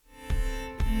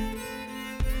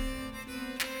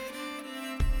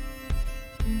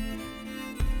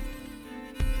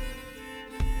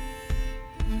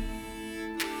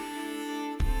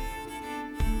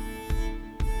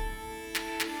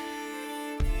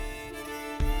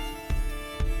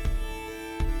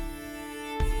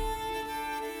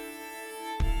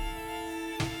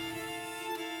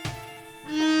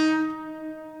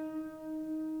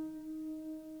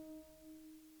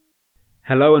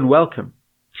Hello and welcome.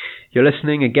 You're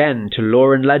listening again to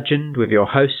Lore and Legend with your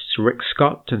hosts Rick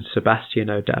Scott and Sebastian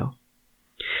O'Dell.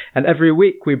 And every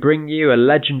week we bring you a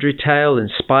legendary tale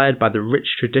inspired by the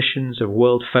rich traditions of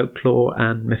world folklore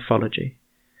and mythology.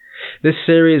 This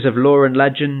series of Lore and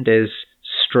Legend is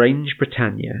Strange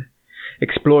Britannia,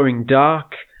 exploring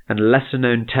dark and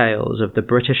lesser-known tales of the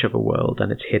British overworld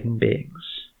and its hidden beings.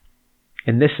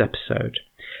 In this episode,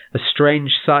 a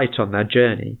strange sight on their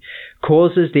journey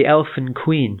causes the Elfin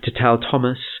Queen to tell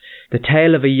Thomas the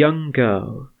tale of a young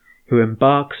girl who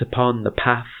embarks upon the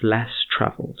path less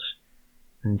travelled,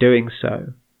 and doing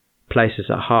so places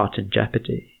her heart in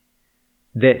jeopardy.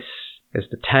 This is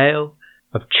the tale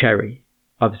of Cherry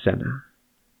of Zennor.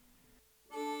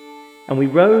 And we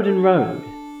rode,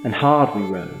 and hard we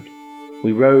rode.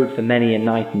 We rode for many a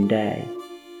night and day,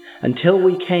 until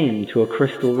we came to a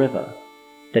crystal river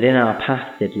that in our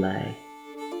path did lay.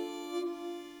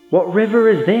 "What river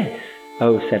is this?"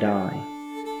 "Oh," said I,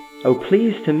 "oh,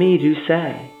 please to me do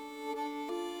say."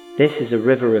 "This is a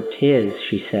river of tears,"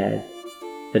 she said,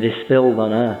 "that is spilled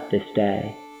on earth this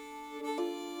day."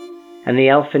 And the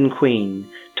Elfin Queen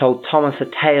told Thomas a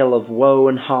tale of woe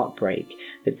and heartbreak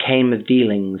that came of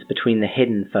dealings between the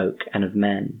hidden folk and of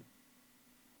men.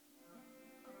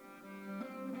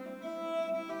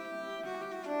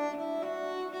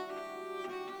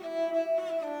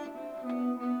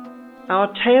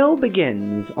 Our tale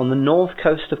begins on the north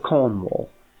coast of Cornwall,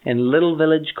 in a little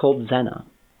village called Zennor.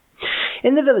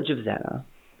 In the village of Zennor,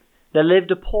 there lived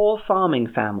a poor farming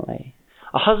family,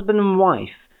 a husband and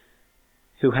wife,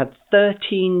 who had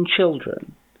 13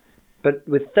 children. But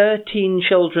with 13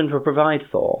 children to provide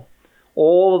for,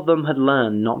 all of them had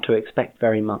learned not to expect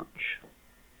very much.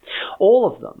 All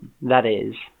of them, that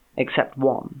is, except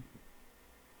one.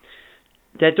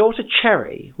 Their daughter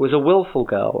Cherry was a willful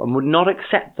girl and would not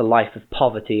accept the life of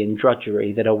poverty and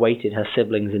drudgery that awaited her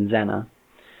siblings in Zennor.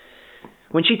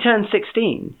 When she turned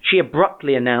 16, she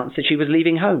abruptly announced that she was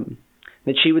leaving home,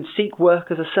 that she would seek work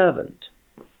as a servant.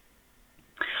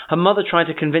 Her mother tried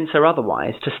to convince her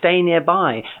otherwise, to stay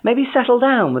nearby, maybe settle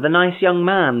down with a nice young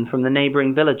man from the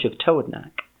neighbouring village of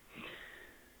Tywardnack.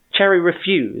 Cherry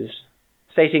refused,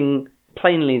 stating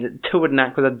plainly that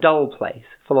Tywardnack was a dull place,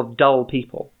 full of dull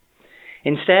people.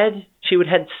 Instead, she would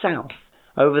head south,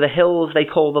 over the hills they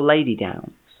call the Lady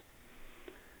Downs.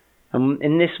 And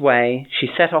in this way, she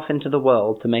set off into the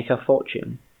world to make her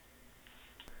fortune.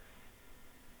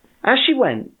 As she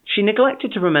went, she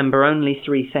neglected to remember only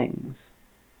 3 things.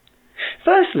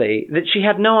 Firstly, that she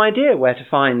had no idea where to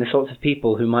find the sorts of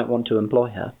people who might want to employ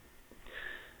her.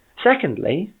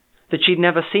 Secondly, that she'd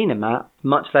never seen a map,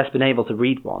 much less been able to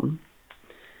read one.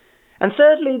 And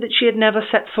thirdly, that she had never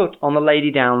set foot on the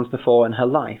Lady Downs before in her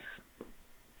life.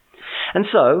 And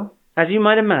so, as you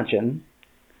might imagine,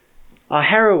 our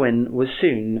heroine was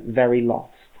soon very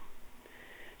lost.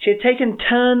 She had taken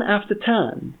turn after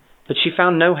turn, but she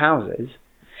found no houses,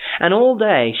 and all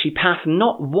day she passed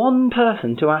not one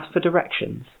person to ask for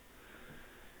directions.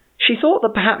 She thought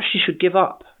that perhaps she should give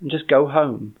up and just go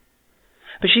home,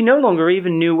 but she no longer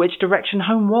even knew which direction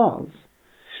home was.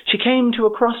 She came to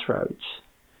a crossroads.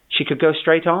 She could go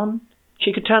straight on,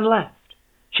 she could turn left,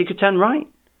 she could turn right,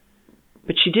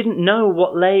 but she didn't know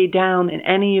what lay down in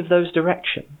any of those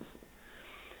directions.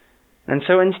 And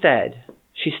so instead,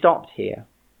 she stopped here.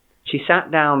 She sat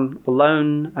down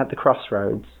alone at the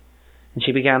crossroads, and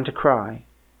she began to cry.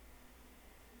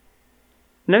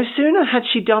 No sooner had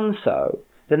she done so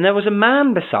than there was a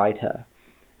man beside her,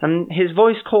 and his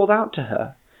voice called out to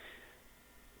her,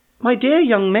 "My dear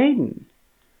young maiden,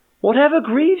 whatever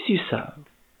grieves you so?"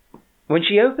 When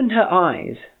she opened her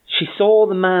eyes, she saw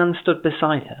the man stood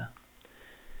beside her.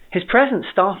 His presence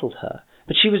startled her,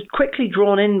 but she was quickly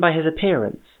drawn in by his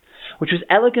appearance, which was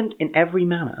elegant in every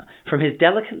manner, from his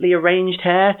delicately arranged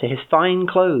hair to his fine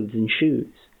clothes and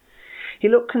shoes. He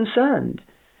looked concerned,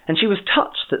 and she was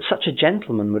touched that such a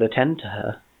gentleman would attend to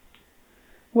her.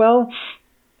 "Well,"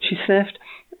 she sniffed,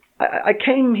 I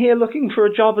came here looking for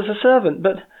a job as a servant,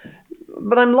 but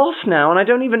I'm lost now, and I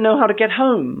don't even know how to get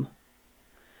home."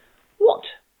 "What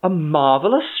a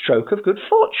marvellous stroke of good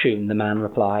fortune," the man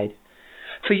replied.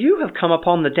 "For you have come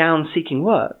upon the Downs seeking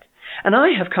work, and I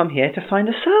have come here to find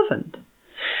a servant.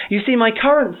 You see, my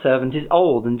current servant is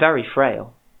old and very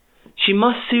frail. She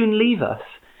must soon leave us,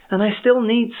 and I still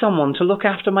need someone to look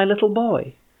after my little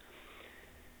boy."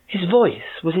 His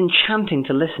voice was enchanting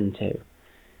to listen to,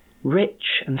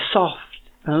 rich and soft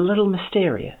and a little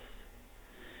mysterious.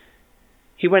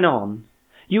 He went on,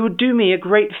 "You would do me a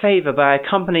great favour by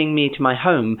accompanying me to my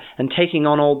home and taking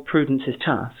on old Prudence's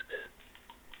tasks."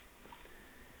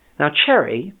 Now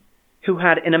Cherry who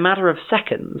had in a matter of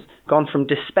seconds gone from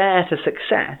despair to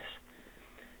success,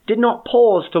 did not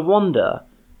pause to wonder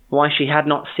why she had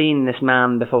not seen this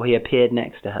man before he appeared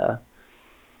next to her.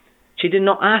 She did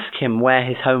not ask him where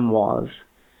his home was.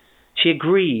 She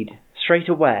agreed straight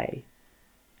away,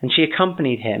 and she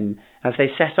accompanied him as they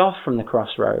set off from the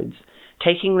crossroads,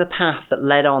 taking the path that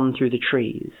led on through the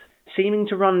trees, seeming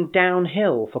to run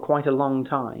downhill for quite a long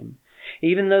time,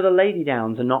 even though the Lady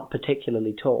Downs are not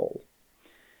particularly tall.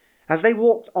 As they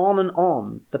walked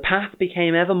on, the path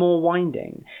became ever more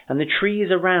winding, and the trees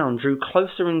around drew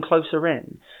closer and closer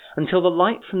in, until the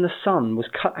light from the sun was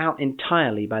cut out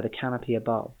entirely by the canopy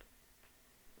above.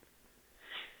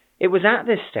 It was at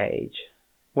this stage,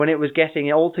 when it was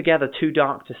getting altogether too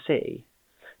dark to see,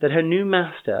 that her new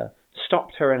master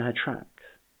stopped her in her tracks.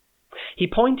 He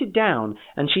pointed down,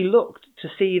 and she looked to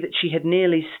see that she had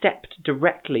nearly stepped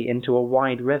directly into a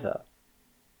wide river.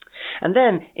 And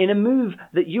then, in a move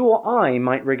that you or I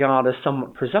might regard as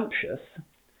somewhat presumptuous,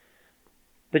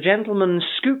 the gentleman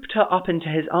scooped her up into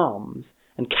his arms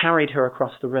and carried her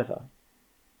across the river.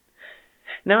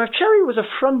 Now, if Cherry was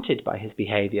affronted by his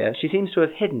behaviour, she seems to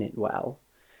have hidden it well.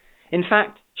 In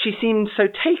fact, she seemed so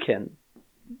taken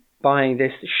by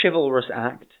this chivalrous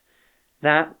act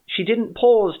that she didn't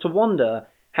pause to wonder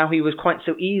how he was quite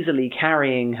so easily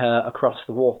carrying her across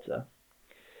the water.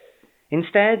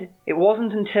 Instead, it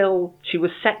wasn't until she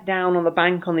was set down on the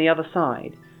bank on the other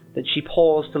side that she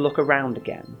paused to look around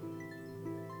again.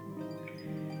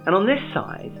 And on this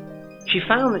side, she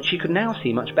found that she could now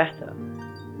see much better.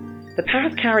 The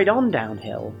path carried on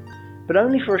downhill, but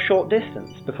only for a short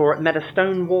distance before it met a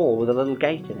stone wall with a little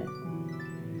gate in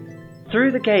it.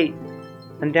 Through the gate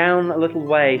and down a little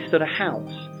way stood a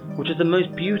house, which was the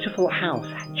most beautiful house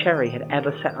Cherry had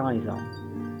ever set eyes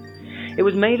on. It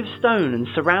was made of stone and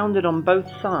surrounded on both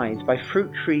sides by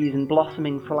fruit trees and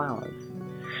blossoming flowers.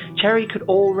 Cherry could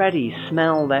already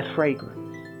smell their fragrance.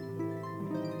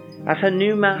 As her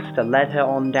new master led her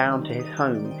on down to his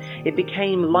home, it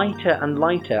became lighter and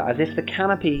lighter, as if the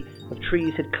canopy of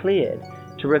trees had cleared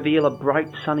to reveal a bright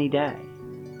sunny day.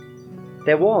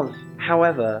 There was,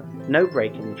 however, no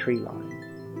break in the tree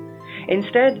line.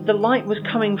 Instead, the light was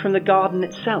coming from the garden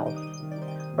itself.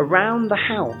 Around the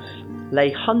house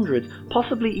lay hundreds,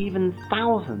 possibly even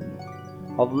thousands,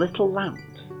 of little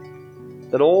lamps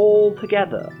that all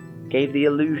together gave the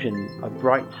illusion of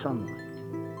bright sunlight.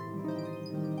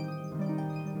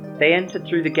 They entered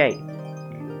through the gate,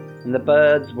 and the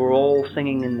birds were all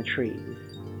singing in the trees.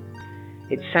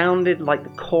 It sounded like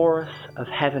the chorus of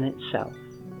heaven itself,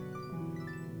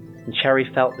 and Cherry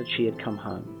felt that she had come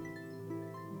home.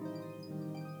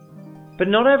 But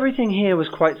not everything here was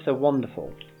quite so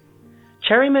wonderful.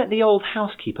 Cherry met the old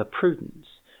housekeeper, Prudence,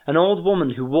 an old woman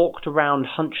who walked around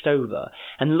hunched over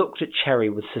and looked at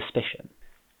Cherry with suspicion.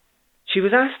 She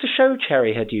was asked to show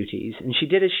Cherry her duties, and she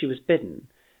did as she was bidden,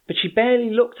 but she barely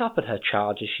looked up at her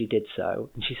charge as she did so,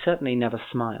 and she certainly never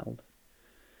smiled.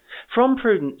 From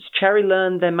Prudence, Cherry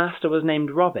learned their master was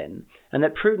named Robin, and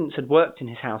that Prudence had worked in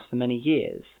his house for many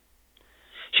years.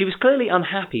 She was clearly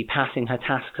unhappy passing her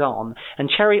tasks on, and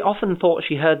Cherry often thought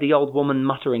she heard the old woman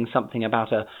muttering something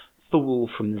about a fool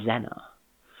from Zennor.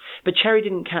 But Cherry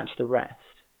didn't catch the rest.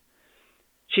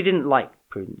 She didn't like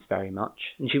Prudence very much,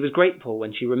 and she was grateful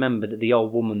when she remembered that the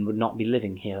old woman would not be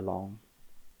living here long.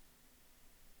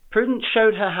 Prudence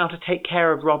showed her how to take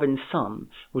care of Robin's son,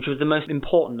 which was the most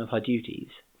important of her duties.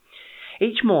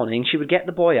 Each morning she would get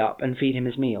the boy up and feed him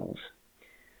his meals.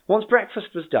 Once breakfast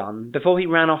was done, before he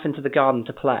ran off into the garden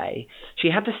to play, she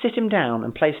had to sit him down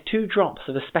and place 2 drops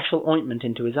of a special ointment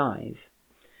into his eyes.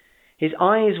 His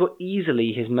eyes were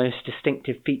easily his most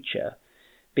distinctive feature,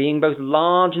 being both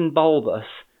large and bulbous,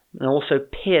 and also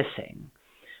piercing,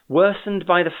 worsened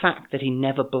by the fact that he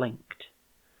never blinked.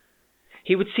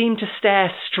 He would seem to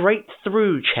stare straight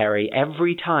through Cherry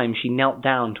every time she knelt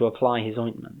down to apply his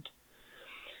ointment.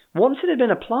 Once it had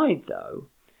been applied, though,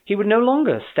 he would no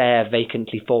longer stare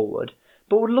vacantly forward,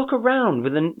 but would look around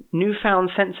with a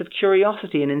newfound sense of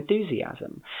curiosity and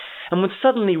enthusiasm, and would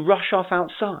suddenly rush off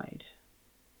outside.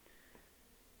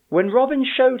 When Robin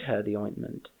showed her the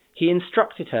ointment, he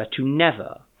instructed her to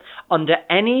never, under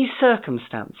any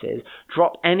circumstances,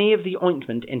 drop any of the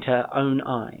ointment into her own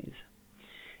eyes.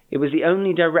 It was the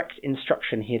only direct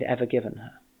instruction he had ever given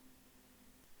her.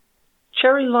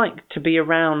 Cherry liked to be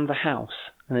around the house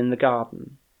and in the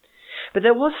garden, but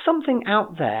there was something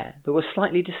out there that was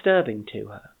slightly disturbing to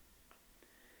her.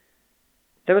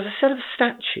 There was a set of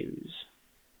statues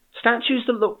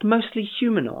that looked mostly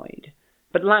humanoid,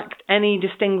 but lacked any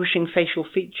distinguishing facial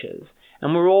features,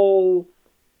 and were all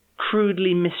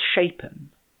crudely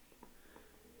misshapen.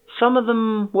 Some of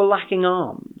them were lacking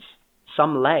arms,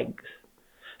 some legs.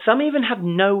 Some even had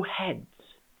no heads.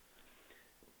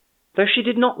 Though she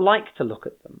did not like to look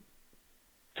at them,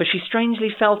 for she strangely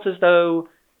felt as though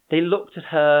they looked at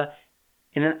her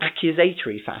in an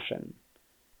accusatory fashion,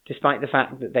 despite the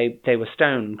fact that they were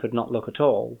stone and could not look at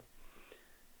all.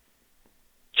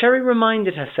 Cherry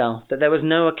reminded herself that there was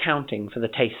no accounting for the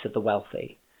tastes of the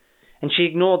wealthy, and she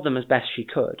ignored them as best she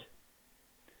could.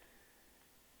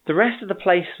 The rest of the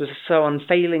place was so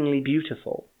unfailingly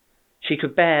beautiful, she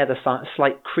could bear the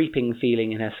slight creeping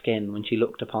feeling in her skin when she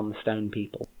looked upon the stone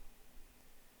people.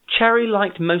 Cherry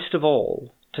liked most of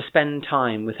all to spend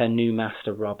time with her new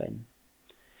master Robin.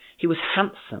 He was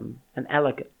handsome and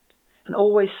elegant, and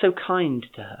always so kind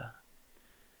to her.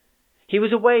 He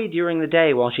was away during the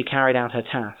day while she carried out her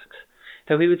tasks,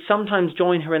 though he would sometimes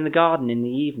join her in the garden in the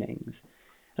evenings,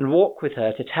 and walk with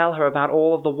her to tell her about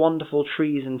all of the wonderful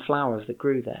trees and flowers that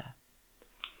grew there.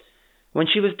 When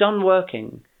she was done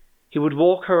working, he would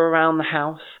walk her around the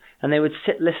house, and they would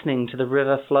sit listening to the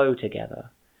river flow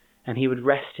together, and he would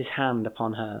rest his hand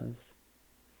upon hers.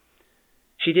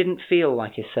 She didn't feel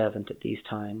like his servant at these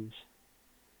times.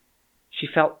 She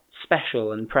felt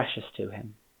special and precious to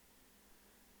him.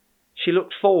 She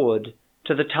looked forward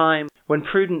to the time when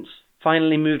Prudence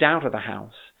finally moved out of the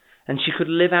house, and she could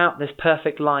live out this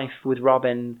perfect life with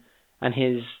Robin and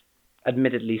his,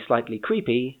 admittedly slightly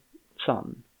creepy,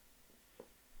 son.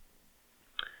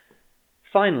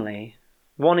 Finally,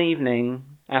 one evening,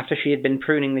 after she had been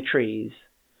pruning the trees,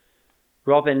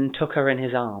 Robin took her in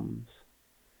his arms.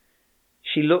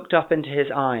 She looked up into his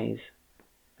eyes,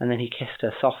 and then he kissed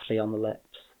her softly on the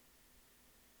lips.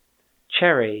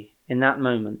 Cherry, in that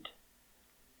moment,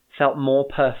 felt more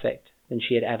perfect than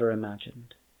she had ever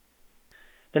imagined.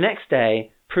 The next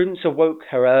day, Prudence awoke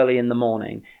her early in the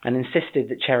morning and insisted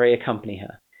that Cherry accompany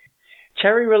her.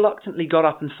 Cherry reluctantly got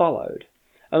up and followed,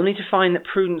 only to find that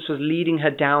Prudence was leading her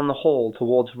down the hall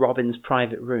towards Robin's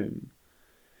private room.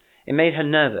 It made her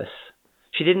nervous.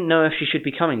 She didn't know if she should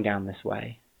be coming down this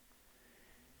way.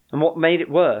 And what made it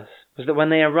worse was that when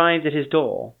they arrived at his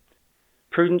door,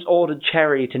 Prudence ordered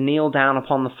Cherry to kneel down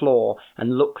upon the floor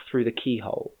and look through the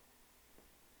keyhole.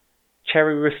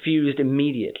 Cherry refused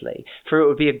immediately, for it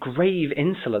would be a grave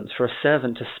insolence for a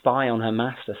servant to spy on her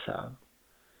master so.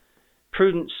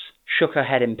 Prudence shook her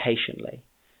head impatiently.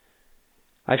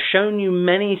 "I've shown you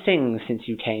many things since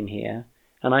you came here,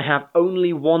 and I have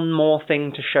only one more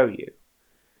thing to show you."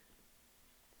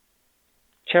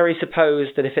 Cherry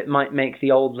supposed that if it might make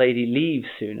the old lady leave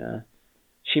sooner,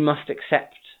 she must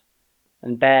accept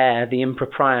and bear the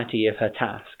impropriety of her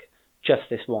task, just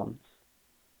this once.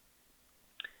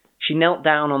 She knelt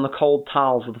down on the cold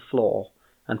tiles of the floor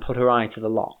and put her eye to the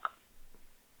lock.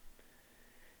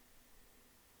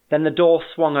 Then the door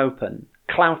swung open,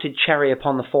 clouted Cherry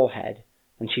upon the forehead,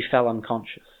 and she fell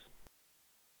unconscious.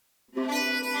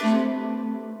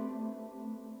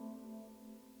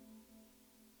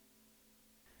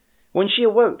 When she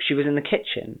awoke, she was in the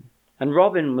kitchen, and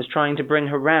Robin was trying to bring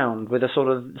her round with a sort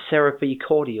of syrupy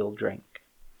cordial drink.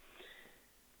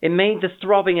 It made the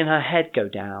throbbing in her head go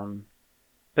down,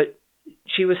 but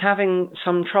she was having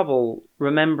some trouble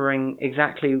remembering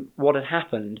exactly what had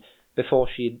happened before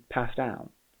she had passed out.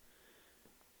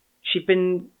 She'd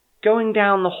been going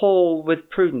down the hall with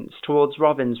Prudence towards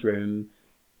Robin's room,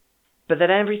 but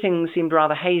then everything seemed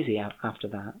rather hazy after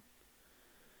that.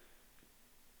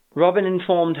 Robin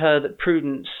informed her that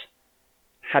Prudence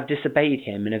had disobeyed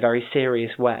him in a very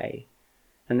serious way,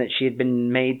 and that she had been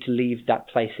made to leave that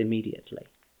place immediately.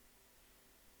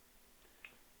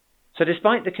 So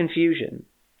despite the confusion,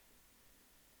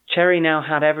 Cherry now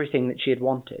had everything that she had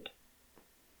wanted.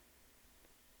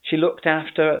 She looked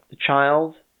after the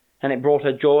child, and it brought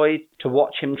her joy to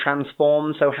watch him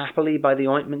transform so happily by the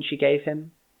ointment she gave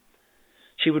him.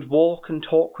 She would walk and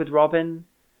talk with Robin,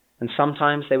 and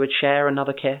sometimes they would share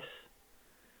another kiss.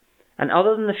 And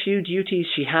other than the few duties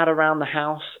she had around the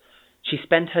house, she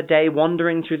spent her day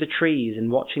wandering through the trees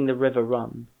and watching the river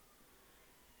run.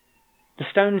 The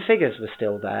stone figures were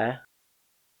still there,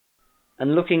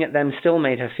 and looking at them still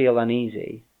made her feel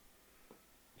uneasy.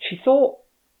 She thought,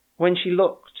 when she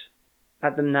looked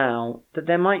at them now, that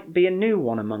there might be a new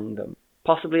one among them,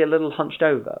 possibly a little hunched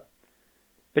over.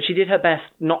 But she did her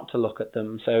best not to look at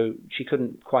them, so she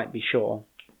couldn't quite be sure.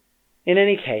 In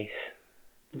any case,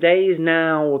 the days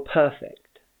now were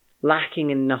perfect,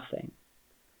 lacking in nothing.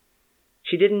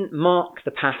 She didn't mark the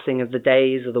passing of the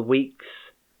days or the weeks,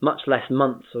 much less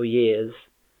months or years.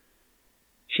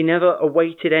 She never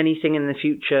awaited anything in the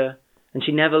future, and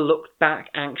she never looked back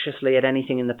anxiously at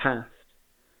anything in the past.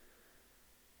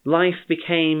 Life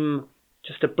became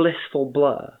just a blissful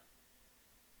blur.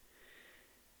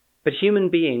 But human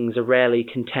beings are rarely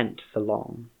content for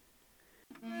long.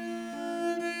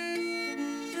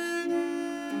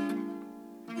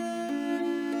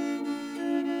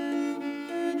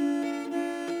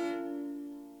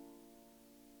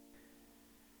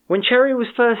 When Cherry was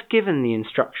first given the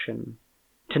instruction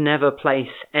to never place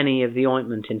any of the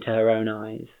ointment into her own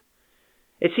eyes,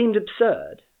 it seemed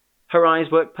absurd. Her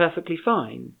eyes worked perfectly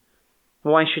fine.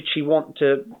 Why should she want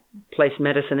to place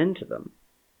medicine into them?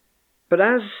 But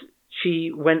as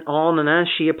she went on and as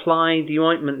she applied the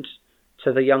ointment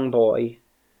to the young boy,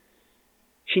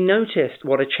 she noticed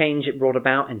what a change it brought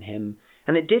about in him,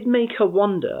 and it did make her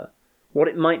wonder what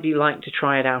it might be like to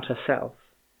try it out herself.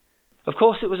 Of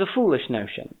course, it was a foolish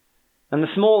notion, and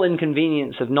the small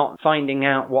inconvenience of not finding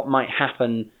out what might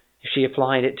happen if she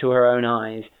applied it to her own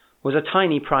eyes was a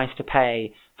tiny price to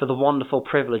pay for the wonderful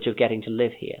privilege of getting to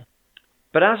live here.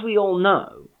 But as we all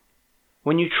know,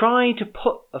 when you try to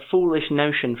put a foolish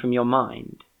notion from your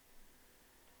mind,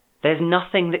 there's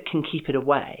nothing that can keep it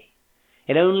away.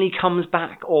 It only comes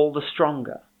back all the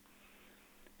stronger.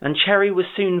 And Cherry was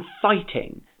soon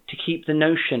fighting to keep the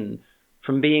notion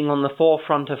from being on the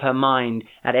forefront of her mind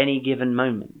at any given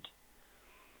moment.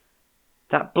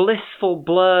 That blissful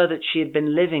blur that she had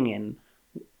been living in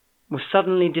was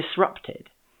suddenly disrupted.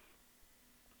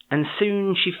 And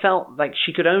soon she felt like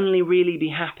she could only really be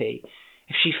happy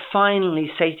if she finally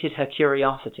sated her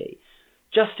curiosity,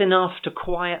 just enough to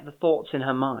quiet the thoughts in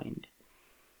her mind.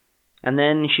 And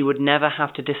then she would never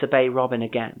have to disobey Robin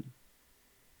again.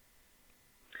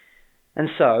 And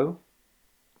so,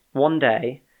 one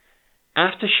day,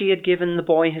 after she had given the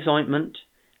boy his ointment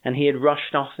and he had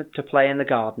rushed off to play in the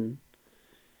garden,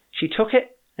 she took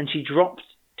it and she dropped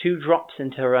 2 drops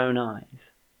into her own eyes.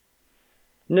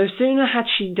 No sooner had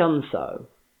she done so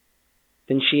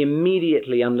than she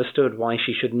immediately understood why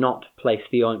she should not place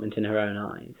the ointment in her own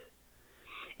eyes.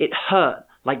 It hurt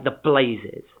like the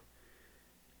blazes.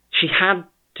 She had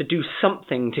to do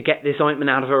something to get this ointment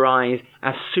out of her eyes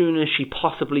as soon as she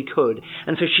possibly could,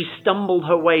 and so she stumbled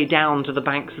her way down to the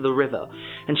banks of the river,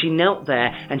 and she knelt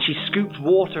there and she scooped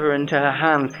water into her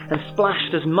hands and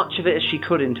splashed as much of it as she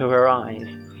could into her eyes.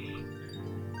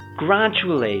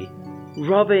 Gradually,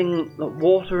 rubbing the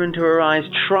water into her eyes,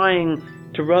 trying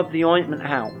to rub the ointment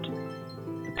out,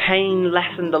 the pain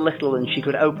lessened a little and she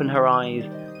could open her eyes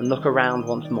and look around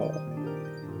once more.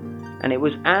 And it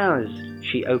was as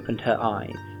she opened her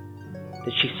eyes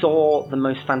that she saw the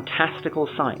most fantastical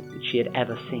sight that she had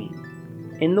ever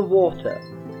seen. In the water,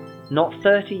 not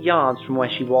 30 yards from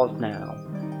where she was now,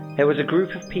 there was a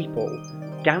group of people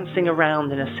dancing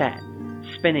around in a set,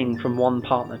 spinning from one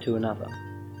partner to another.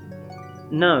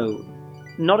 No,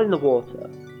 not in the water,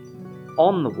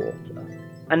 on the water,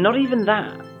 and not even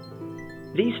that.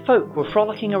 These folk were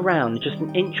frolicking around just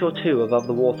an inch or 2 above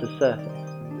the water's surface.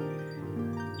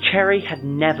 Cherry had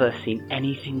never seen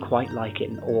anything quite like it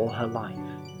in all her life.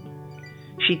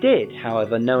 She did,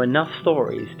 however, know enough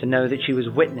stories to know that she was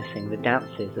witnessing the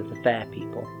dances of the fair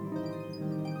people.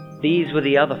 These were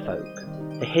the other folk,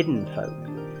 the hidden folk,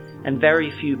 and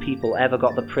very few people ever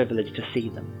got the privilege to see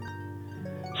them.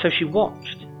 So she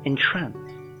watched, entranced.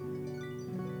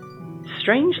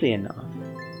 Strangely enough,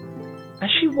 as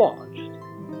she watched,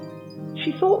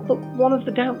 she thought that one of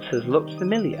the dancers looked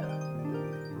familiar.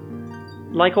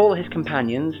 Like all his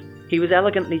companions, he was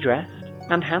elegantly dressed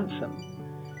and handsome.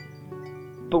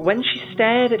 But when she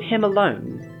stared at him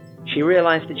alone, she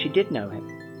realized that she did know him.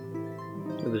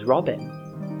 It was Robin.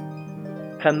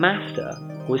 Her master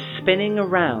was spinning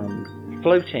around,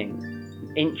 floating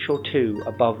an inch or 2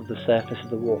 above the surface of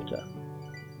the water.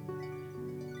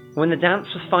 When the dance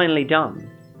was finally done,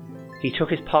 he took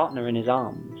his partner in his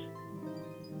arms,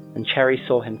 and Cherry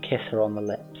saw him kiss her on the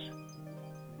lips.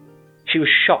 She was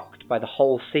shocked by the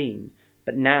whole scene,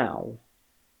 but now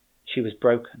she was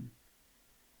broken.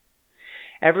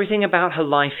 Everything about her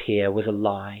life here was a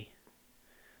lie.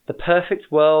 The perfect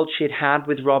world she had had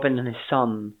with Robin and his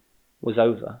son was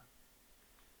over.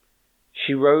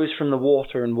 She rose from the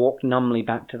water and walked numbly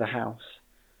back to the house.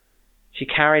 She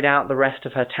carried out the rest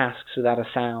of her tasks without a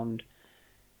sound,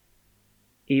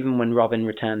 even when Robin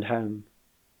returned home.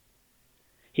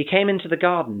 He came into the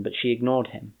garden, but she ignored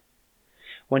him.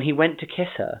 When he went to kiss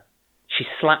her, she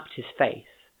slapped his face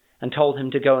and told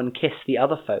him to go and kiss the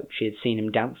other folk she had seen him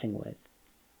dancing with.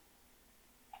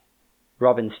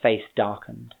 Robin's face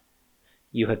darkened.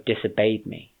 "You have disobeyed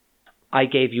me. I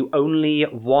gave you only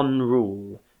one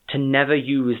rule, to never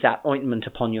use that ointment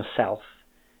upon yourself,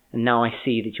 and now I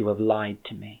see that you have lied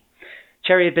to me."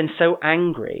 Cherry had been so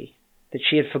angry that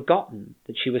she had forgotten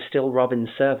that she was still Robin's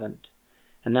servant,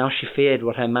 and now she feared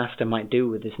what her master might do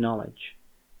with this knowledge.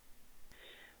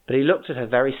 But he looked at her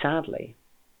very sadly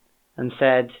and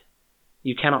said,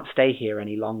 "You cannot stay here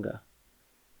any longer.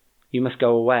 You must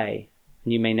go away,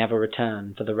 and you may never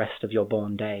return for the rest of your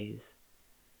born days."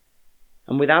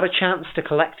 And without a chance to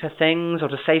collect her things or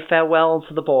to say farewell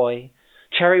to the boy,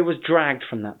 Cherry was dragged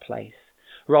from that place.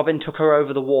 Robin took her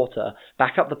over the water,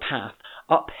 back up the path,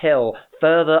 uphill,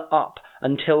 further up,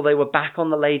 until they were back on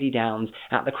the Lady Downs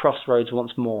at the crossroads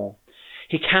once more.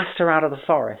 He cast her out of the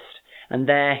forest, and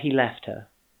there he left her.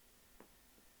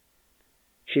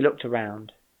 She looked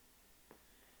around.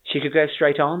 She could go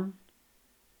straight on.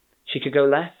 She could go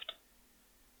left.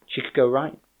 She could go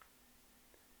right.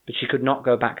 But she could not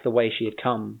go back the way she had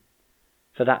come,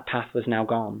 for that path was now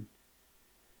gone.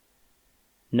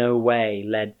 No way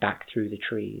led back through the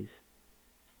trees.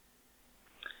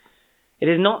 It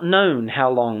is not known how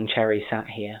long Cherry sat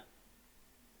here.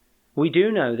 We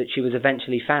do know that she was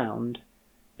eventually found,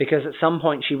 because at some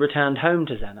point she returned home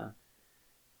to Zennor.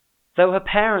 Though her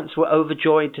parents were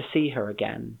overjoyed to see her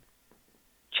again,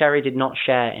 Cherry did not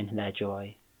share in their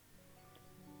joy.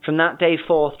 From that day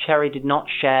forth, Cherry did not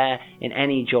share in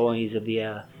any joys of the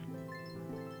earth.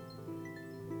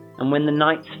 And when the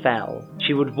nights fell,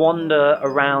 she would wander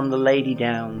around the Lady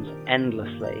Downs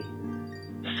endlessly,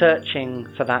 searching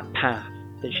for that path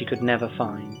that she could never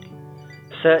find,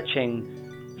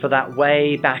 searching for that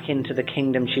way back into the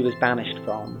kingdom she was banished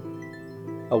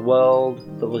from, a world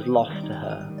that was lost to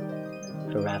her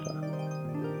forever.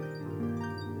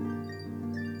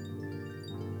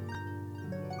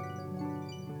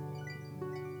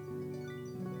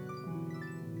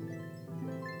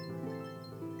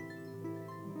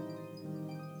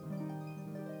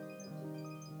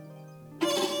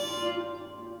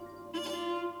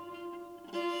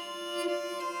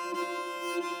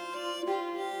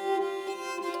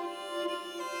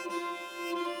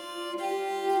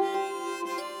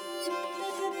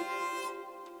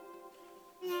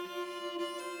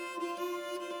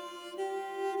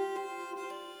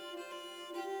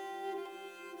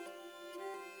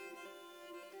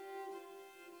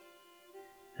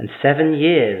 And 7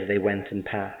 years they went and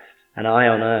passed, and I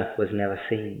on earth was never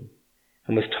seen,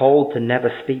 and was told to never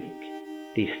speak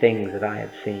these things that I had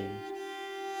seen.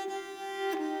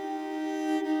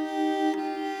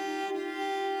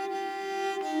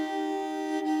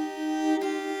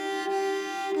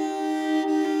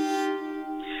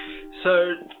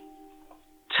 So,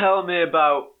 tell me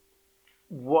about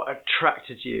what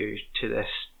attracted you to this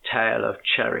tale of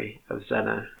Cherry of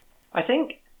Zennor. I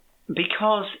think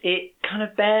because it kind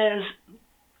of bears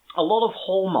a lot of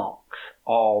hallmarks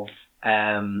of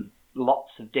lots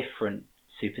of different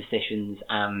superstitions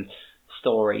and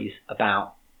stories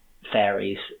about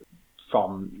fairies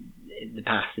from the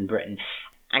past in Britain,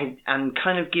 and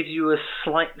kind of gives you a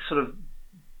slight sort of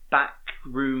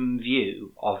backroom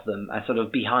view of them, a sort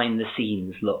of behind the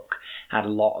scenes look at a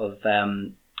lot of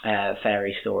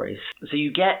fairy stories. So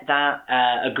you get that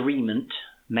agreement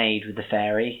made with the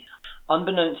fairy.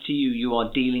 Unbeknownst to you, you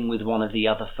are dealing with one of the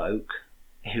other folk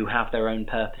who have their own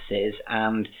purposes,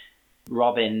 and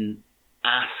Robin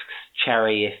asks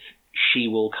Cherry if she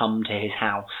will come to his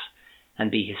house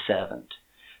and be his servant.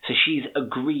 So she's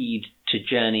agreed to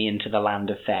journey into the land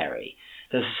of fairy.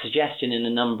 There's a suggestion in a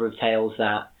number of tales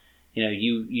that, you know,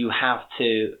 you have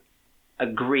to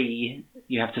agree,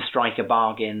 you have to strike a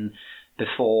bargain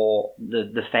before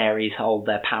the fairies hold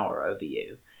their power over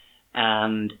you.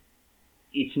 And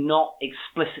it's not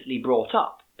explicitly brought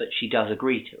up, but she does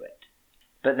agree to it.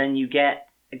 But then you get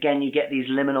these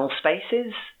liminal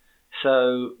spaces.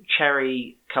 So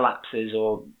Cherry collapses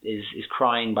or is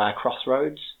crying by a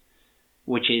crossroads,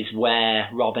 which is where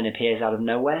Robin appears out of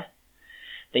nowhere.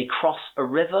 They cross a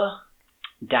river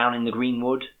down in the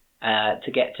greenwood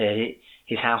to get to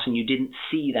his house, and you didn't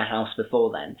see the house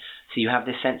before then. So you have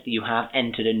this sense that you have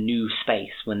entered a new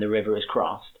space when the river is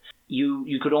crossed.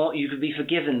 You could be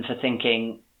forgiven for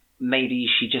thinking maybe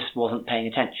she just wasn't paying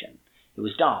attention. It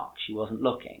was dark, she wasn't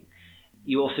looking.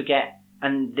 You also get,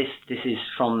 and this is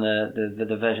from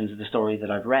the versions of the story that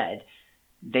I've read,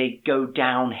 they go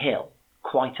downhill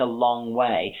quite a long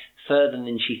way, further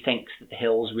than she thinks that the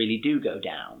hills really do go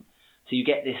down. So you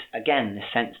get this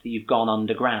sense that you've gone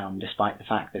underground, despite the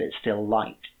fact that it's still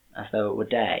light, as though it were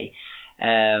day,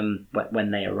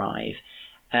 when they arrive.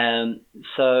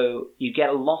 So you get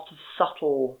a lot of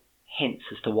subtle hints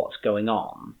as to what's going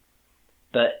on,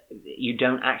 but you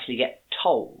don't actually get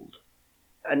told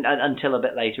until a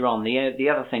bit later on. The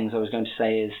other things I was going to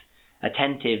say is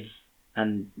attentive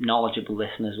and knowledgeable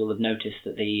listeners will have noticed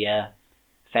that the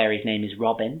fairy's name is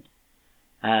Robin,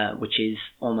 which is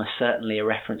almost certainly a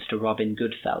reference to Robin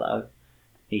Goodfellow,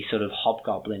 the sort of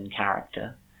hobgoblin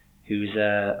character who's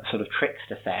a sort of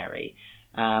trickster fairy,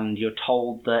 and you're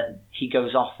told that he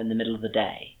goes off in the middle of the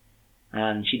day,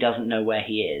 and she doesn't know where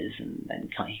he is, and then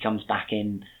he comes back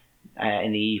in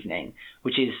the evening,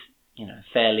 which is,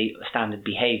 fairly standard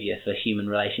behaviour for human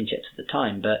relationships at the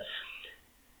time. But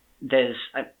there's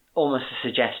almost a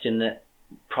suggestion that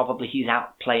probably he's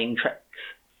out playing tricks.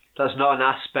 That's not an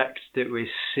aspect that we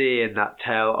see in that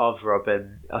tale of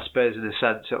Robin. I suppose in a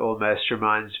sense it almost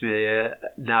reminds me,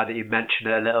 now that you mention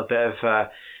it, a little bit of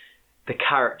the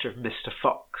character of Mr.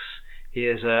 Fox. He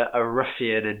is a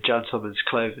ruffian in gentleman's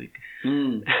clothing.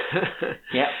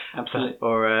 Yeah, absolutely.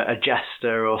 Or a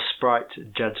jester or sprite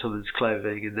in gentleman's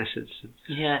clothing in this instance.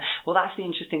 Yeah, well, that's the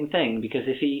interesting thing, because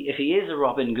if he is a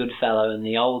Robin Goodfellow in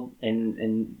the old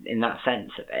in that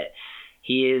sense of it,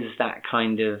 he is that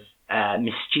kind of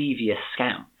mischievous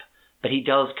scamp, but he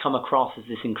does come across as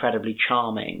this incredibly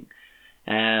charming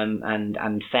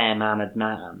and fair-mannered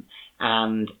man,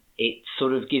 and it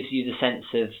sort of gives you the sense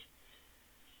of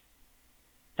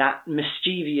that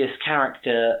mischievous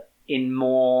character in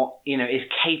more, is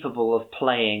capable of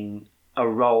playing a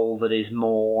role that is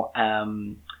more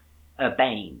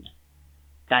urbane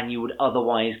than you would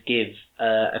otherwise give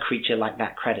a creature like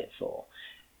that credit for.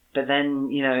 But then,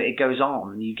 it goes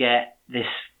on. You get this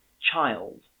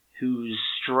child whose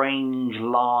strange,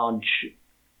 large,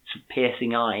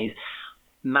 piercing eyes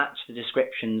match the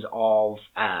descriptions of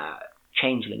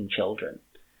changeling children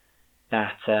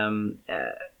that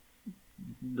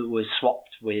was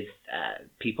swapped with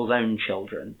people's own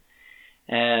children.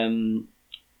 There's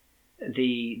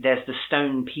the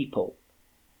stone people,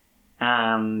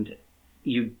 and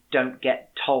you don't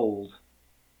get told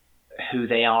who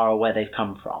they are or where they've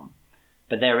come from,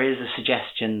 but there is a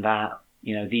suggestion that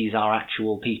these are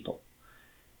actual people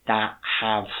that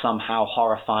have somehow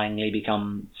horrifyingly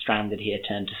become stranded here,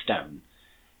 turned to stone.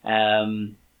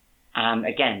 And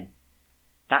again,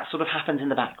 that sort of happens in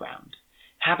the background.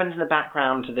 Happens in the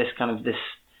background to this kind of this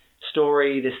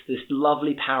story, this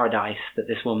lovely paradise that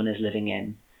this woman is living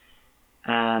in,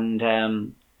 and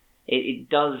it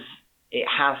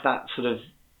has that sort of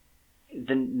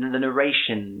the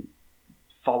narration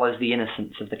follows the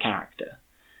innocence of the character.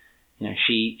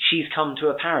 She's come to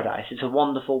a paradise. It's a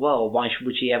wonderful world. Why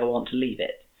would she ever want to leave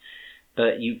it?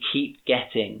 But you keep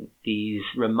getting these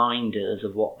reminders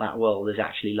of what that world is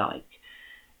actually like.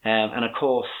 And of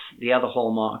course, the other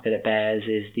hallmark that it bears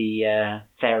is the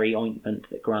fairy ointment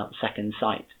that grants second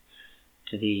sight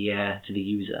to the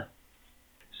user.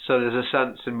 So there's a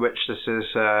sense in which this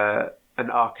is an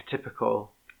archetypical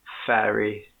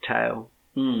fairy tale.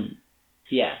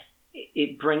 Yeah,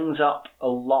 it brings up a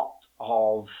lot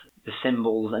of the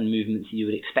symbols and movements you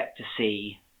would expect to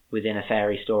see within a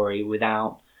fairy story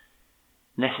without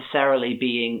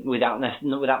necessarily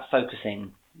without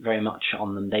focusing very much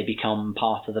on them. They become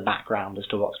part of the background as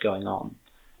to what's going on,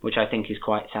 which I think is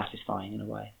quite satisfying in a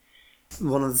way.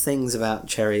 One of the things about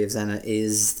Cherry of Zennor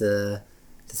is the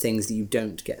things that you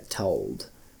don't get told.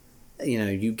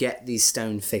 You get these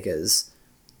stone figures.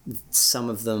 Some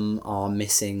of them are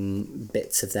missing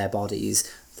bits of their bodies.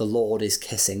 The Lord is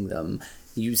kissing them.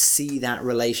 You see that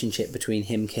relationship between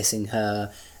him kissing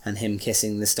her and him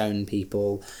kissing the stone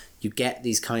people. You get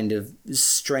these kind of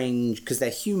strange, because they're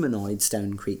humanoid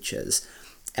stone creatures.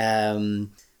 So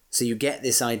you get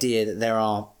this idea that there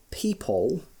are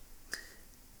people,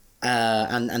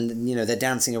 and they're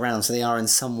dancing around, so they are in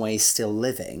some way still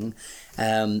living,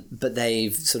 but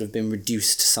they've sort of been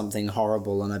reduced to something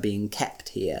horrible and are being kept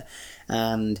here.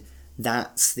 And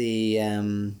that's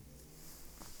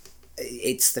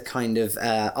it's the kind of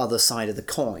other side of the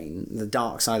coin, the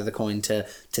dark side of the coin to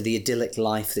the idyllic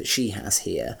life that she has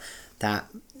here, that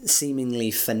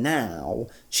seemingly for now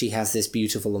she has this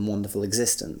beautiful and wonderful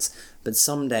existence, but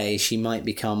someday she might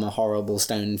become a horrible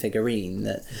stone figurine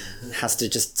that has to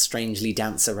just strangely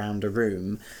dance around a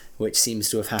room, which seems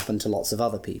to have happened to lots of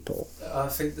other people. I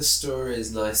think the story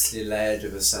is nicely layered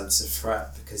with a sense of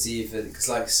threat, because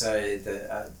like I say,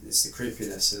 it's the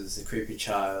creepiness of the creepy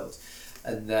child.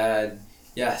 And then,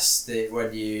 yes,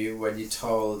 when you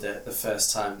told it the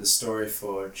first time, the Story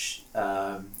Forge,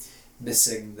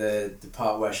 missing the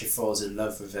part where she falls in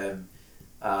love with him,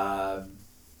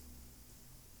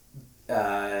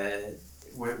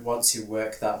 once you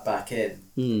work that back in,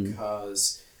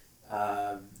 because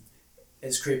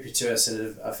it's creepy to us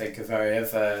in, I think, a very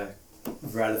other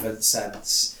relevant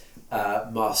sense.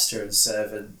 Master and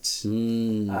servant.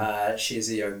 She's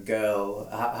a young girl.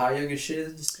 How young is she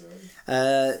in the story?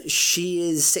 She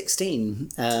is 16.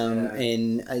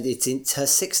 It's her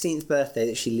 16th birthday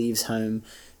that she leaves home.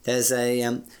 There's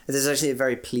actually a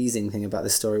very pleasing thing about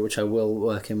this story, which I will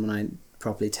work in when I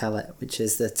properly tell it, which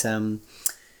is that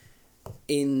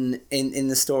in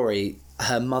the story,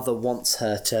 her mother wants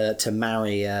her to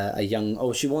marry a young,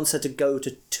 or she wants her to go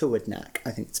to Tuadnak,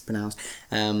 I think it's pronounced,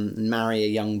 and marry a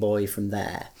young boy from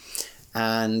there.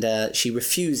 And she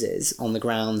refuses on the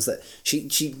grounds that she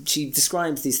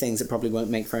describes these things that probably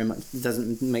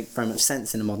doesn't make very much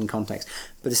sense in a modern context,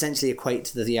 but essentially equate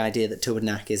to the idea that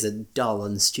Tuadnak is a dull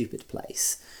and stupid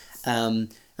place. And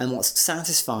what's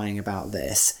satisfying about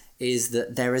this is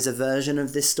that there is a version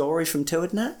of this story from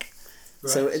Tuadnak.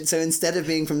 Right. So instead of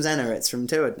being from Zennor, it's from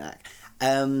Tuadnak.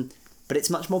 But it's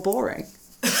much more boring.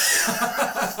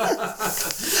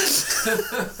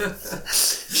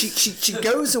 She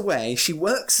goes away, she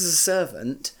works as a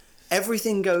servant,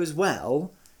 everything goes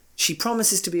well, she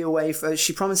promises to be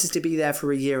there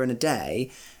for a year and a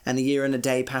day, and a year and a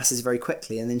day passes very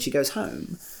quickly, and then she goes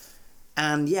home.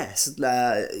 And yes,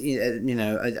 a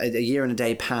year and a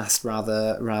day passed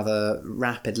rather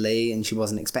rapidly, and she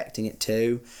wasn't expecting it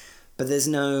to. But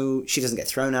she doesn't get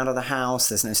thrown out of the house,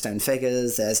 there's no stone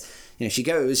figures, she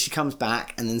comes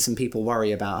back, and then some people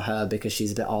worry about her because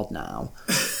she's a bit odd now.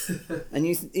 And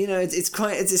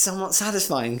it's somewhat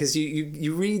satisfying, because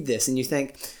you read this and you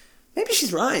think, maybe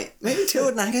she's right, maybe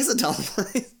Tuadnak is a dull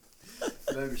place.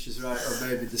 Maybe she's right, or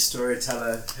maybe the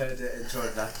storyteller heard it and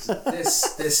Tuadnak,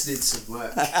 this needs some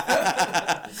work.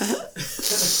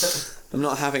 I'm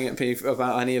not having it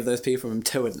about any of those people from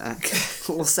Tuadnak.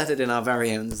 We'll set it in our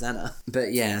very own Zennor.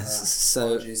 But yes,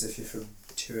 so... Apologies if you're from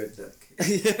Tuadnak.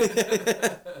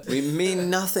 We mean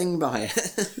nothing by it.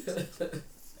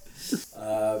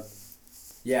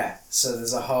 So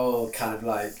there's a whole kind of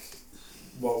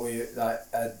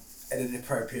an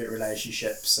inappropriate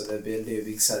relationship, so there'd be a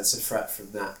looming sense of threat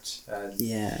from that. And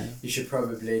you should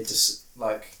probably just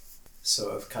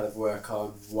sort of kind of work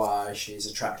on why she's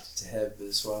attracted to him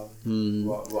as well.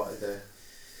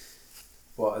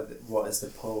 What is the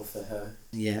pull for her?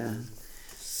 Yeah,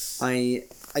 I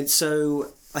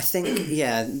think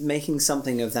making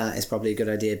something of that is probably a good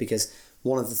idea, because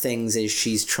one of the things is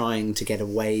she's trying to get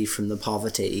away from the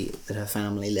poverty that her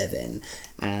family live in,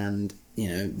 and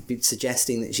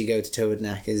suggesting that she go to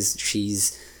Tuadnak is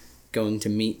she's going to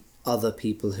meet other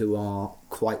people who are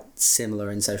quite similar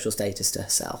in social status to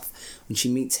herself. When she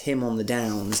meets him on the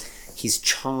Downs, he's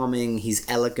charming, he's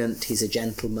elegant, he's a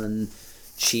gentleman.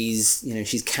 She's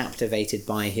captivated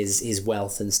by his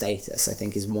wealth and status, I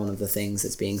think, is one of the things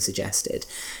that's being suggested.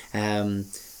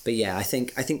 But yeah, I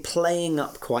think playing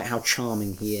up quite how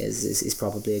charming he is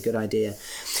probably a good idea.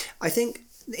 I think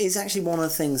is actually one of the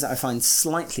things that I find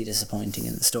slightly disappointing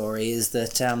in the story is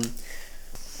that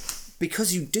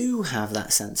because you do have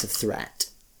that sense of threat,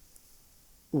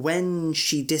 when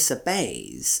she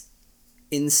disobeys,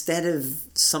 instead of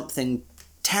something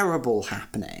terrible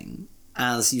happening,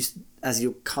 as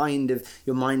your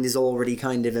mind is already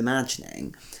kind of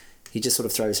imagining, he just sort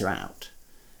of throws her out.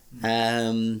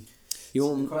 So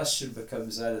the question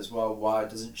becomes then as well, why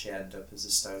doesn't she end up as a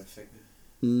stone figure?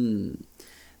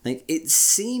 It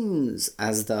seems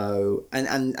as though,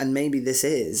 and maybe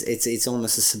it's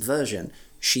almost a subversion.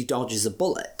 She dodges a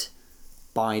bullet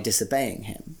by disobeying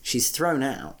him. She's thrown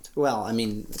out. Well, I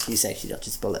mean, you say she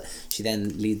dodges a bullet. She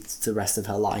then leads the rest of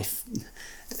her life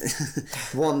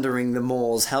wandering the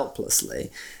moors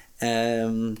helplessly.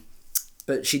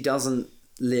 But she doesn't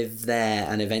live there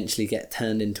and eventually get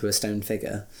turned into a stone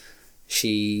figure.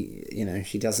 She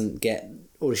doesn't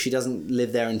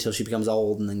live there until she becomes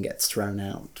old and then gets thrown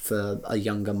out for a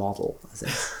younger model, I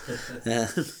think.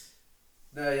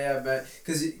 No, yeah, mate.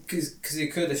 Because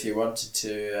you could, if you wanted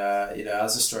to,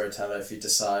 as a storyteller, if you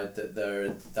decide that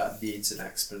that needs an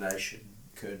explanation,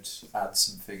 could add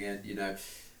something in.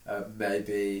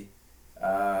 Maybe,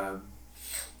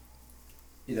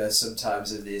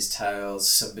 sometimes in these tales,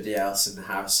 somebody else in the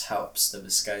house helps them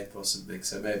escape or something.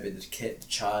 So maybe the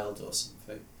child or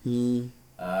something.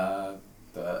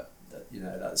 But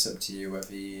that's up to you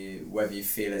whether you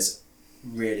feel it's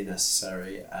really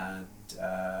necessary and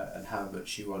how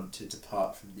much you want to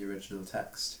depart from the original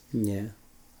text. Yeah.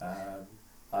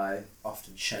 I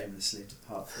often shamelessly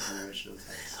depart from the original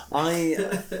text.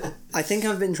 I think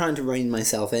I've been trying to rein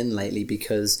myself in lately,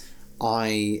 because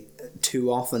I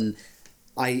too often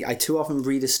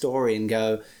read a story and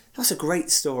go, that's a great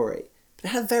story, but it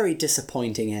had a very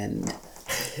disappointing end.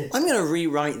 I'm going to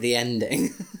rewrite the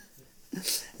ending.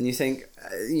 And you think,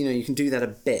 you can do that a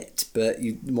bit, but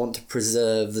you want to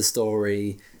preserve the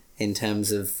story in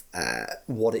terms of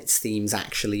what its themes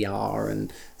actually are,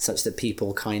 and such that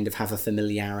people kind of have a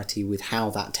familiarity with how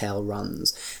that tale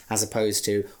runs, as opposed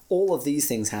to all of these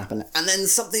things happen and then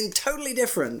something totally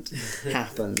different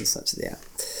happens.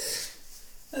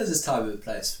 There's a time and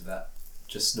place for that.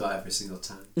 just not every single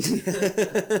time.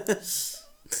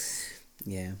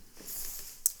 Yeah.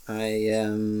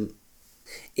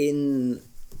 In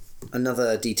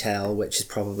another detail, which is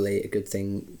probably a good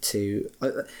thing to...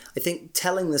 I think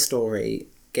telling the story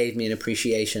gave me an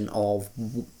appreciation of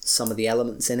some of the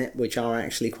elements in it, which are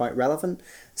actually quite relevant.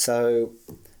 So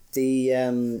the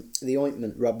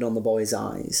ointment rubbed on the boy's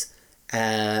eyes,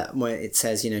 where it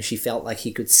says, she felt like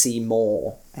he could see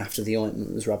more after the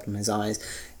ointment was rubbed on his eyes.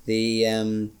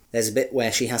 There's a bit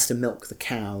where she has to milk the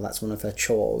cow. That's one of her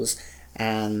chores.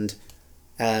 And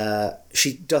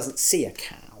she doesn't see a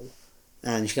cow.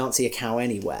 And she can't see a cow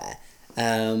anywhere.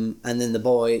 And then the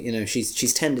boy,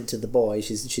 she's tended to the boy.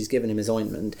 She's given him his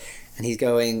ointment. And he's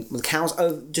going, well, the cow's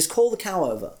over. Just call the cow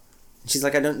over. She's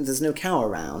like, there's no cow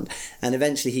around. And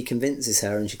eventually he convinces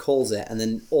her and she calls it. And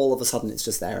then all of a sudden it's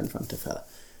just there in front of her.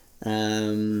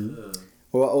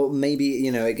 Or maybe,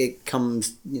 it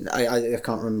comes... I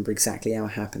can't remember exactly how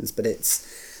it happens, but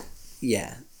it's...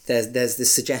 Yeah, there's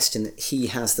this suggestion that he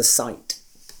has the sight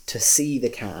to see the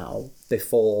cow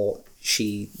before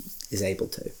she is able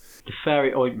to. The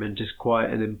fairy ointment is quite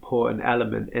an important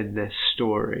element in this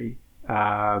story.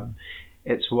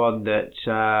 It's one that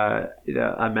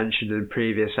I mentioned in a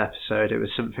previous episode. It was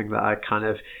something that I kind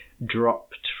of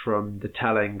dropped from the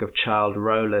telling of Childe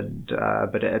Roland,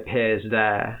 but it appears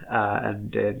there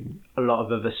and in a lot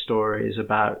of other stories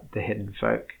about the hidden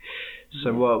folk.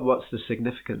 So what's the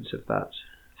significance of that?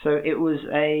 So it was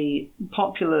a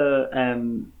popular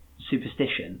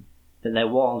superstition that there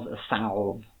was a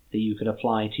salve that you could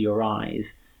apply to your eyes,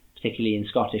 particularly in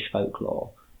Scottish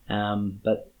folklore,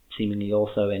 but seemingly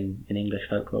also in English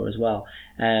folklore as well,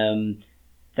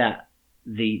 that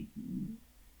the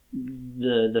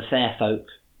fair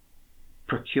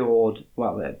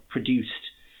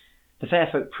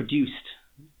folk produced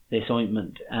this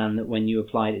ointment, and that when you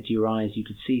applied it to your eyes you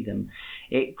could see them.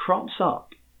 It crops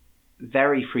up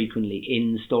very frequently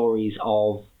in stories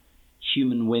of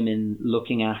human women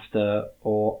looking after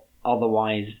or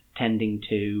otherwise tending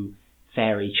to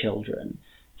fairy children.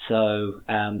 So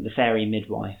the fairy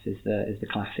midwife is the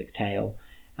classic tale,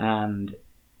 and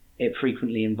it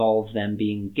frequently involves them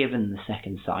being given the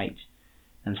second sight,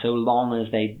 and so long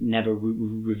as they never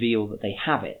reveal that they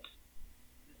have it,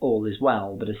 all is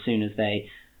well. But as soon as they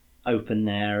open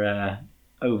their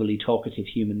overly talkative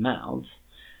human mouths,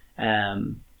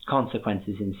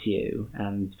 consequences ensue,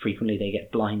 and frequently they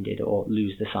get blinded or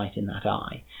lose the sight in that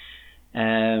eye.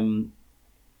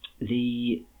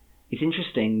 It's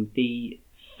interesting, the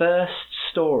first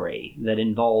story that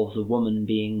involves a woman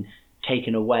being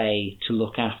taken away to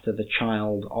look after the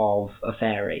child of a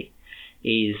fairy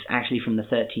is actually from the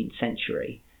 13th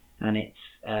century, and it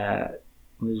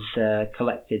was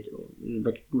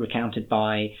recounted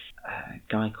by a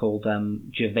guy called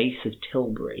Gervase of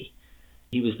Tilbury.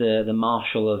 He was the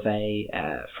marshal of a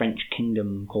French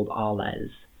kingdom called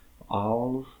Arles,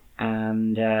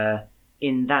 and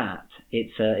in that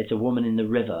it's a woman in the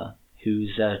river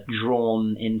who's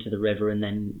drawn into the river and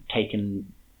then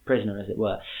taken prisoner, as it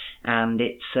were, and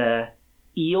it's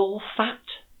eel fat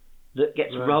that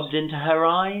gets rubbed into her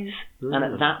eyes, and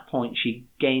at that point she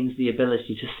gains the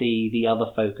ability to see the other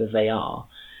folk as they are.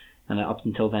 And up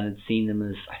until then had seen them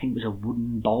as, I think it was a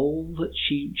wooden bowl that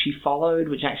she followed,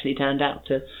 which actually turned out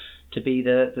to be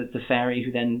the fairy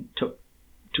who then took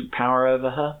power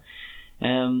over her.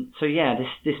 So yeah,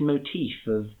 this motif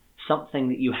of something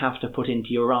that you have to put into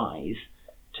your eyes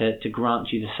to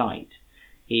grant you the sight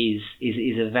is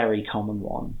a very common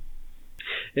one.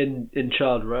 In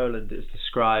Childe Roland, it's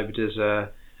described as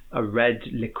a red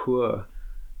liqueur,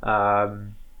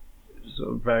 sort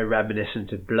of very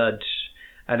reminiscent of blood.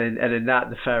 And in that,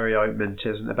 the fairy ointment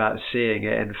isn't about seeing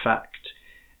it. In fact,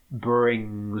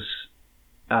 brings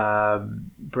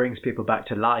people back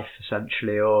to life,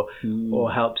 essentially, or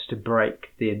helps to break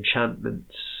the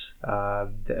enchantments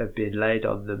that have been laid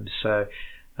on them. So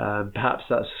perhaps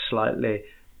that's a slightly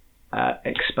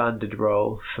expanded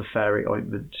role for fairy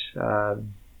ointment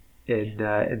in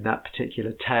that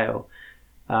particular tale,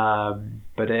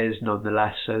 but it is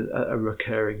nonetheless a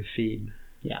recurring theme.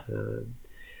 Yeah.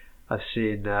 I've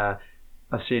seen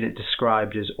it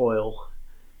described as oil,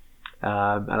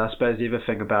 and I suppose the other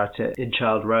thing about it in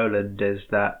Childe Roland is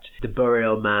that the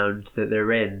burial mound that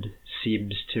they're in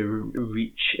seems to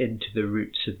reach into the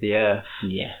roots of the earth.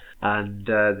 Yeah. And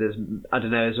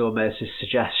there's almost a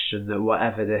suggestion that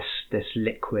whatever this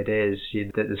liquid is,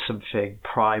 that there's something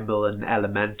primal and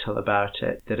elemental about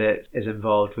it, that it is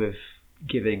involved with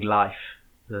giving life.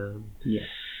 Yes.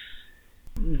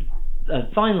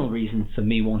 A final reason for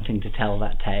me wanting to tell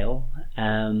that tale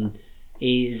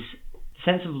is the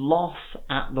sense of loss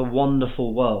at the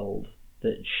wonderful world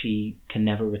that she can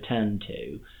never return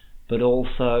to, but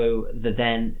also the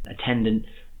then attendant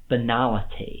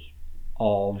banality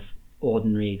of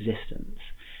ordinary existence.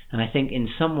 And I think in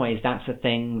some ways that's a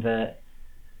thing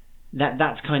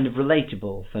that's kind of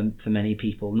relatable for many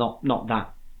people. Not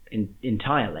that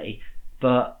entirely,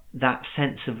 but that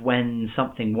sense of when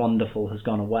something wonderful has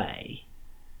gone away,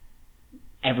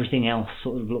 everything else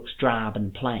sort of looks drab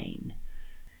and plain.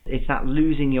 It's that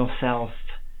losing yourself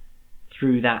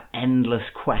through that endless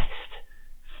quest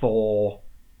for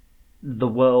the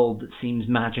world that seems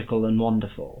magical and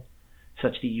wonderful,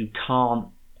 such that you can't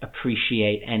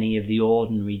appreciate any of the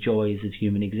ordinary joys of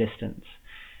human existence.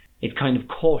 It's kind of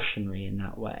cautionary in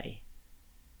that way.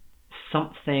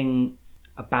 Something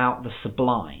about the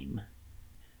sublime,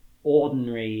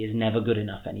 ordinary is never good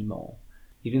enough anymore.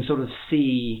 You can sort of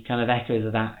see kind of echoes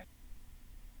of that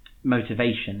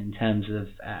motivation in terms of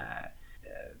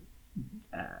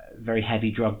very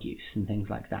heavy drug use and things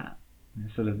like that.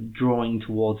 Sort of drawing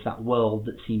towards that world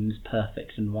that seems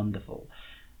perfect and wonderful,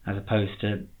 as opposed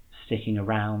to sticking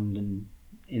around and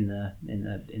in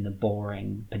the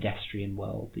boring pedestrian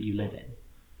world that you live in.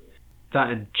 That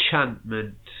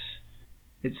enchantment,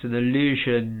 it's an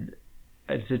illusion,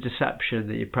 it's a deception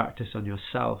that you practice on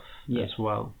yourself as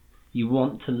well. You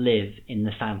want to live in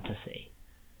the fantasy.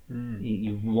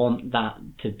 You want that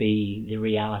to be the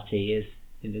reality.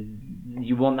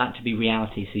 You want that to be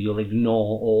reality, so you'll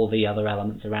ignore all the other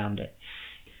elements around it.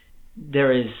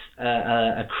 There is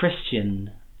a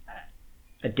Christian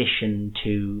addition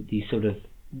to these sort of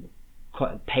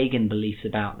quite pagan beliefs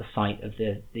about the sight of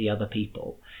the other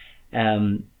people,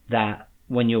 that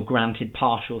when you're granted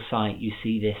partial sight, you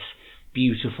see this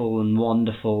beautiful and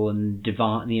wonderful and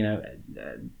divine,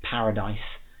 paradise,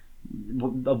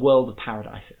 a world of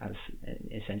paradise, as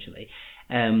essentially.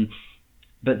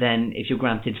 But then if you're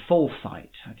granted full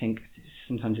sight, I think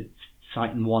sometimes it's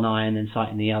sight in one eye and then sight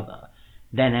in the other,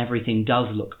 then everything does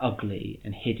look ugly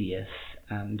and hideous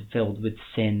and filled with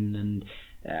sin and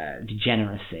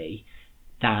degeneracy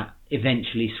that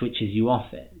eventually switches you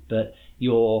off it. But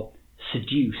you're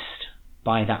seduced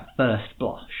by that first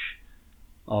blush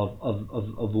of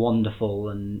wonderful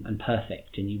and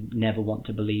perfect, and you never want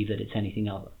to believe that it's anything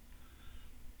other.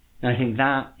 And I think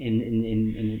that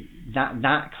in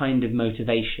that kind of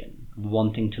motivation,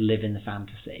 wanting to live in the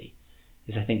fantasy,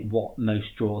 is I think what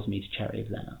most draws me to Cherry of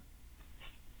Zennor.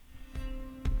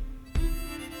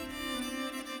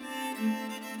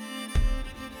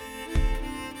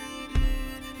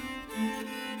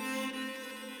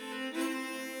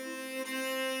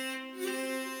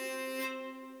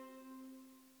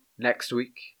 Next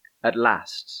week, at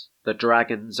last, the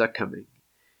dragons are coming.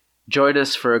 Join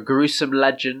us for a gruesome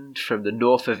legend from the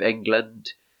north of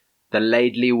England, the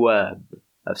Laidley Worm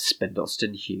of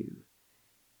Spindleston Heugh.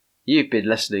 You've been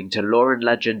listening to Lore and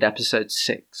Legend Episode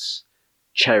 6,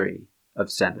 Cherry of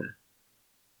Zennor.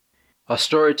 Our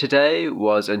story today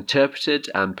was interpreted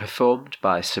and performed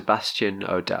by Sebastian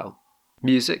Odell.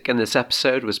 Music in this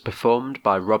episode was performed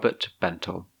by Robert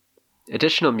Bentel.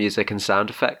 Additional music and sound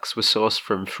effects were sourced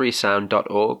from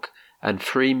freesound.org and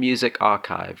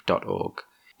freemusicarchive.org.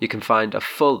 You can find a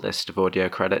full list of audio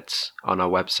credits on our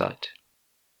website.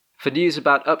 For news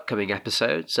about upcoming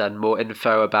episodes and more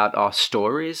info about our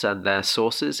stories and their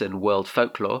sources in world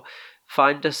folklore,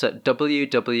 find us at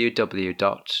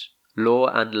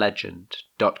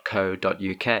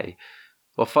www.loreandlegend.co.uk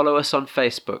or follow us on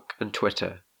Facebook and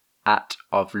Twitter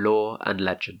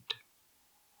 @ofloreandlegend.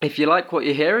 If you like what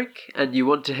you're hearing and you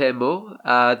want to hear more,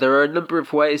 there are a number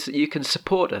of ways that you can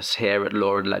support us here at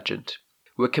Lore and Legend.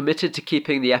 We're committed to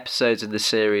keeping the episodes in the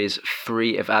series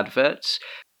free of adverts.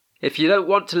 If you don't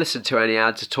want to listen to any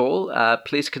ads at all,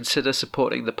 please consider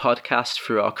supporting the podcast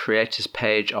through our creators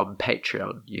page on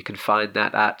Patreon. You can find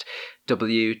that at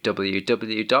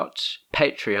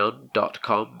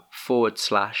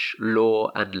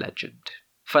www.patreon.com/loreandlegend.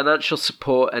 Financial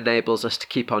support enables us to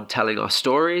keep on telling our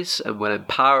stories and will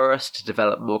empower us to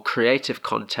develop more creative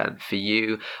content for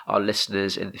you, our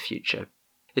listeners, in the future.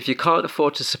 If you can't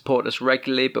afford to support us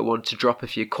regularly but want to drop a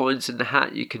few coins in the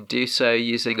hat, you can do so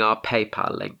using our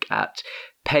PayPal link at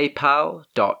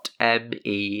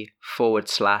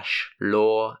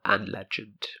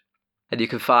paypal.me/loreandlegend. And you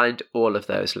can find all of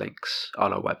those links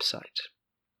on our website.